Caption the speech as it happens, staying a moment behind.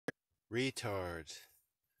Retards.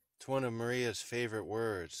 It's one of Maria's favorite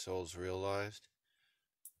words, Souls realized.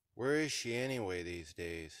 Where is she anyway these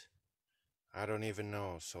days? I don't even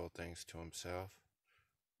know, Soul thinks to himself.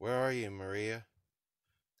 Where are you, Maria?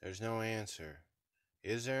 There's no answer.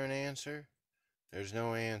 Is there an answer? There's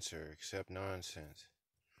no answer, except nonsense.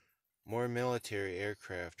 More military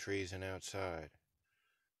aircraft treason outside.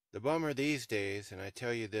 The bummer these days, and I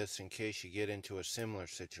tell you this in case you get into a similar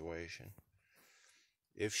situation,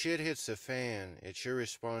 if shit hits the fan, it's your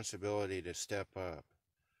responsibility to step up.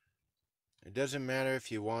 It doesn't matter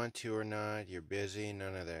if you want to or not, you're busy,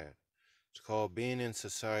 none of that. It's called being in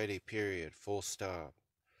society, period, full stop.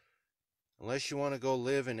 Unless you want to go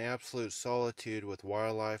live in absolute solitude with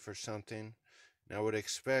wildlife or something, and I would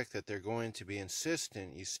expect that they're going to be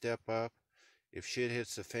insistent you step up if shit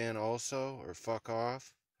hits the fan also, or fuck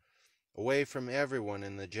off, away from everyone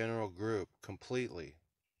in the general group, completely.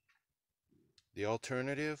 The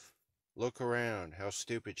alternative? Look around, how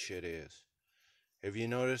stupid shit is. Have you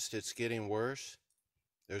noticed it's getting worse?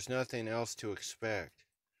 There's nothing else to expect.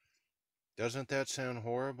 Doesn't that sound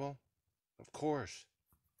horrible? Of course.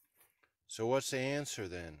 So what's the answer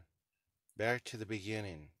then? Back to the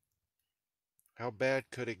beginning. How bad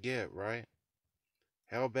could it get, right?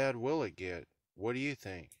 How bad will it get? What do you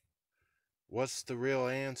think? What's the real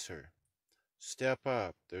answer? Step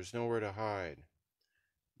up, there's nowhere to hide.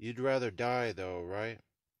 You'd rather die though, right?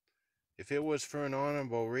 If it was for an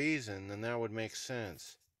honorable reason, then that would make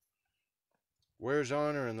sense. Where's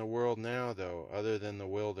honor in the world now, though, other than the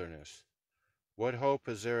wilderness? What hope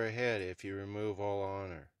is there ahead if you remove all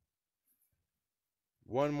honor?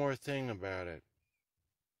 One more thing about it.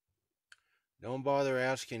 Don't bother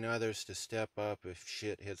asking others to step up if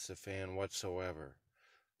shit hits the fan whatsoever.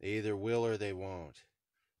 They either will or they won't.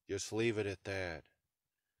 Just leave it at that.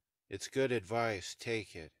 It's good advice,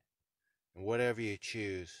 take it. And whatever you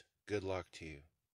choose, good luck to you.